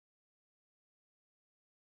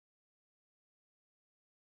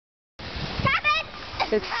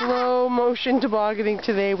It's slow motion tobogganing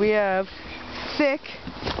today. We have thick,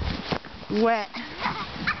 wet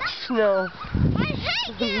snow. I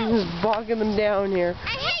hate you! Just bogging them down here. I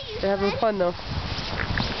hate you! They're having fun though.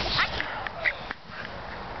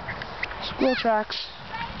 School tracks.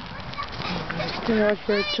 They're out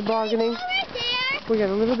here tobogganing. We got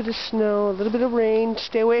a little bit of snow, a little bit of rain.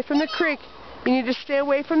 Stay away from the creek. You need to stay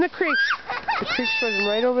away from the creek. The creek's running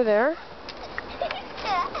right over there.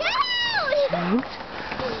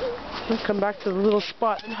 We'll come back to the little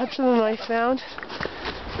spot that Hudson and I found.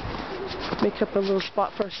 Make up a little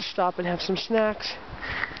spot for us to stop and have some snacks.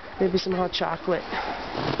 Maybe some hot chocolate.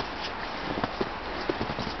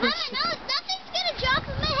 Mama, no, nothing's gonna drop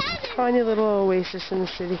in my head. Tiny little oasis in the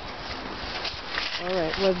city.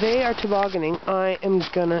 Alright, while they are tobogganing, I am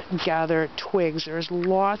gonna gather twigs. There's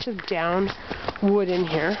lots of down wood in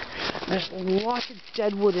here. There's lots of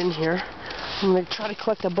dead wood in here. I'm going to try to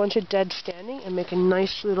collect a bunch of dead standing and make a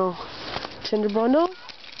nice little tinder bundle.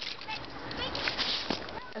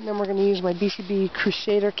 And then we're going to use my BCB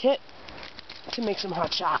Crusader kit to make some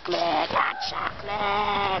hot chocolate. Hot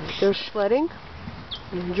chocolate! They're sledding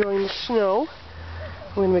and enjoying the snow.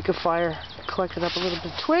 I'm going to make a fire. I collected up a little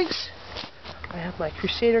bit of twigs. I have my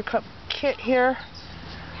Crusader cup kit here.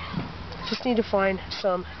 Just need to find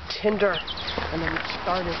some tinder and then get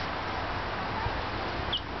started.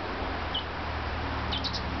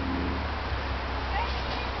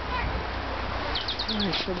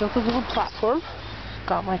 Alright, so I built a little platform.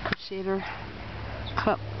 Got my Crusader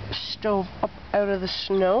cup stove up out of the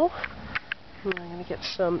snow. And I'm going to get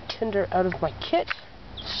some tinder out of my kit.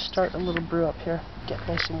 Start a little brew up here. Get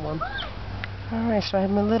nice and warm. Alright, so I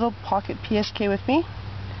have my little pocket PSK with me.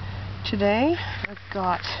 Today, I've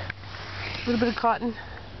got a little bit of cotton,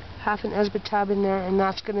 half an esbit tab in there, and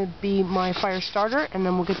that's going to be my fire starter, and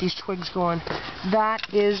then we'll get these twigs going.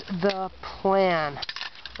 That is the plan.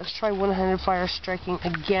 Let's try one-handed fire striking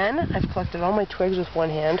again. I've collected all my twigs with one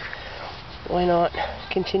hand. Why not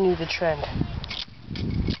continue the trend?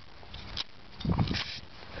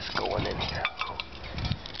 Let's go one in here.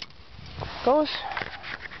 Goes.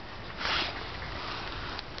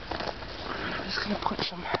 I'm just going to put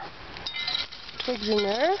some twigs in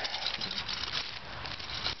there.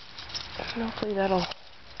 And hopefully that'll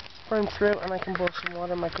burn through and I can boil some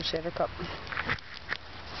water in my Crusader cup.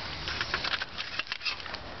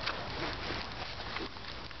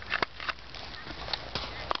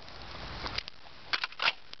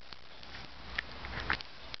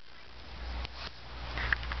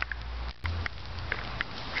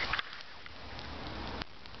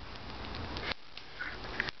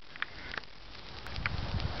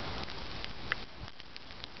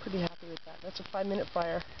 Pretty happy with that. That's a 5-minute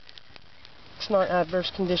fire. It's not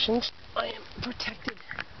adverse conditions. I am protected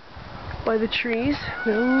by the trees.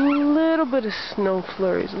 With a little bit of snow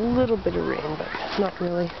flurries, a little bit of rain, but not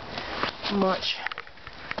really much.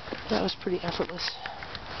 That was pretty effortless.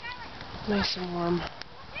 Nice and warm.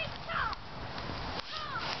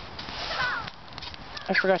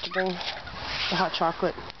 I forgot to bring the hot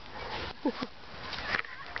chocolate.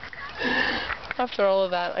 After all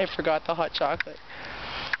of that, I forgot the hot chocolate.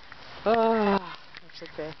 Ah, that's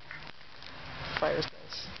okay. Fire's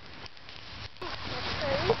nice.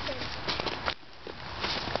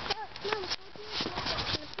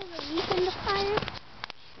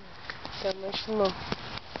 Yeah, nice and low.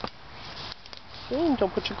 See,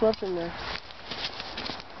 don't put your gloves in there.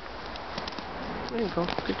 There you go.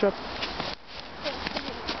 Good job.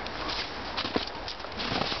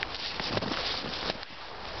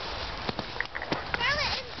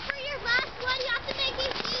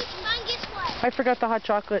 I forgot the hot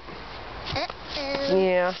chocolate.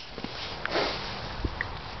 Yeah.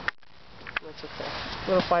 That's okay.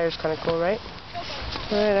 Little fire's kind of cool, right?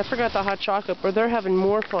 Alright, I forgot the hot chocolate, but they're having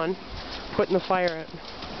more fun putting the fire out.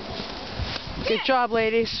 Good job,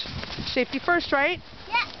 ladies. Safety first, right?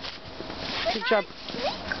 Yeah. Good job. Can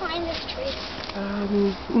we climb this tree?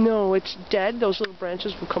 No, it's dead. Those little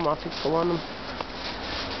branches will come off if you pull on them.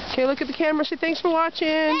 Okay, look at the camera. Say thanks for watching.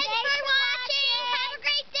 Thanks for watching. Have a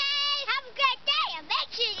great day. Have a great day. And make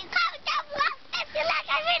sure you comment down below if you like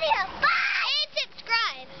our video. Bye! And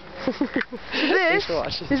subscribe.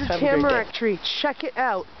 This is a tamarack tree. Check it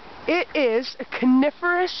out. It is a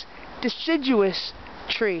coniferous, deciduous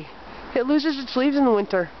tree. It loses its leaves in the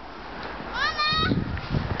winter. Mama!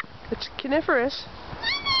 It's coniferous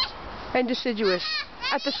and deciduous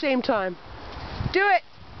at the same time. Do it!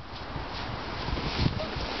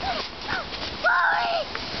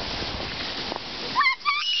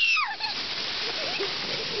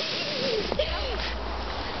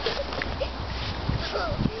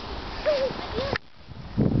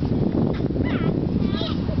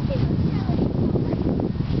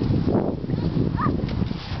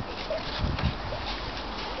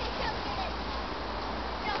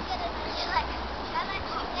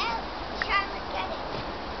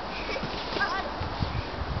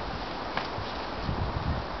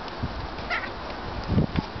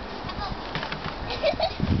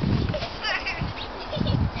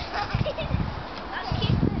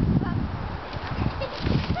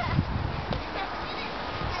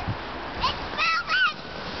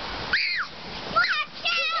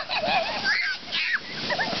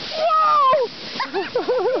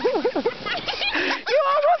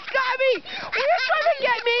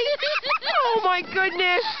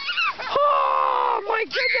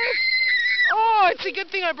 It's a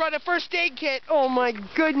good thing I brought a first aid kit. Oh my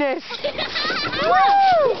goodness. And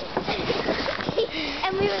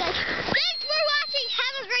we were like, thanks for watching.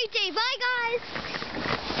 Have a great day. Bye, guys.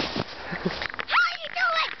 How are you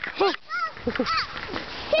doing?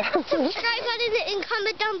 Hit the subscribe button and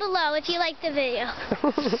comment down below if you like the video.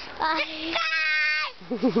 Bye.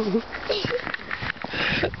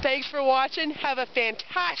 Thanks for watching. Have a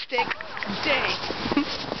fantastic day.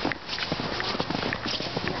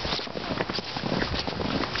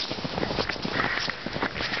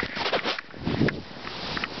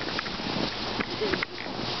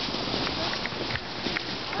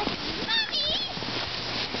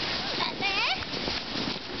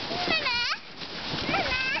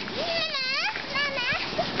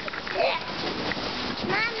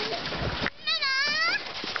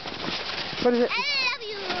 What is it? I love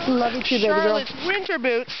you. Love you too, baby girl. Charlotte's winter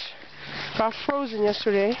boots got frozen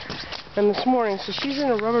yesterday and this morning, so she's in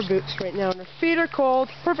her rubber boots right now, and her feet are cold.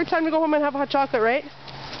 Perfect time to go home and have a hot chocolate, right?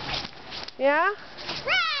 Yeah?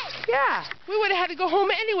 Right. Yeah. We would have had to go home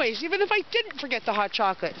anyways, even if I didn't forget the hot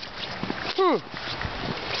chocolate.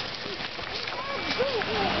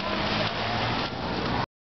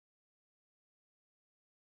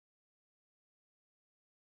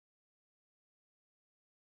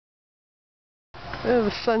 Oh,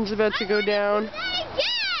 the sun's about to go down.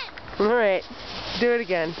 Alright, do it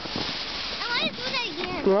again. I want to do that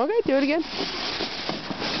again. Okay, do it again.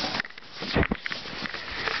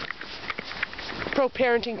 Pro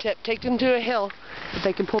parenting tip, take them to a hill that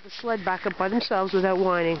they can pull the sled back up by themselves without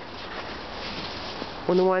whining.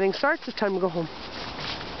 When the whining starts, it's time to go home.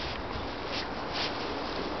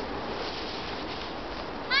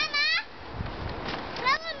 Mama, when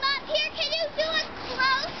I'm up here, can you do it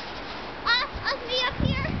close of me up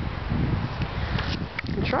here?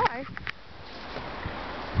 You can try.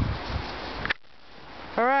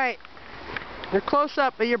 Alright, you're close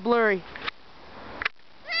up, but you're blurry.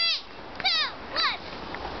 3, 2, 1.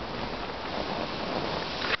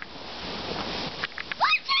 I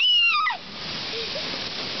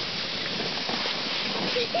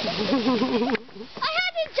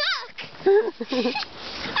had to duck. What?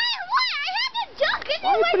 I had to duck. Why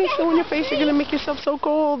are you putting snow in your face? You're going to make yourself so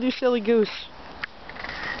cold, you silly goose.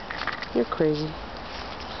 You're crazy.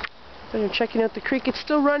 So you're checking out the creek. It's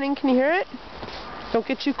still running. Can you hear it? Don't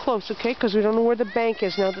get too close, okay? Because we don't know where the bank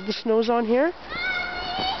is now that the snow's on here.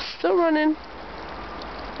 Still running.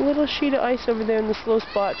 A little sheet of ice over there in the slow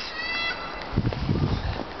spots.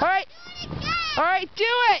 Alright. Alright, do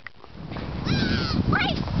it!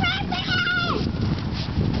 Wait,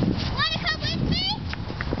 want to come with me?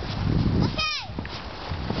 Okay.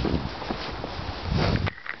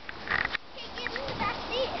 Okay, give me the back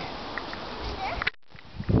seat.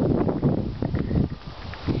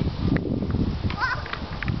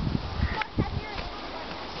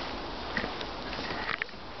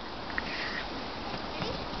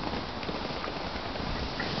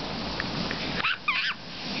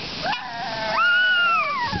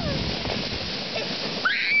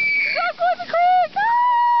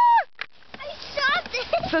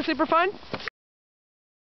 Is that super fun?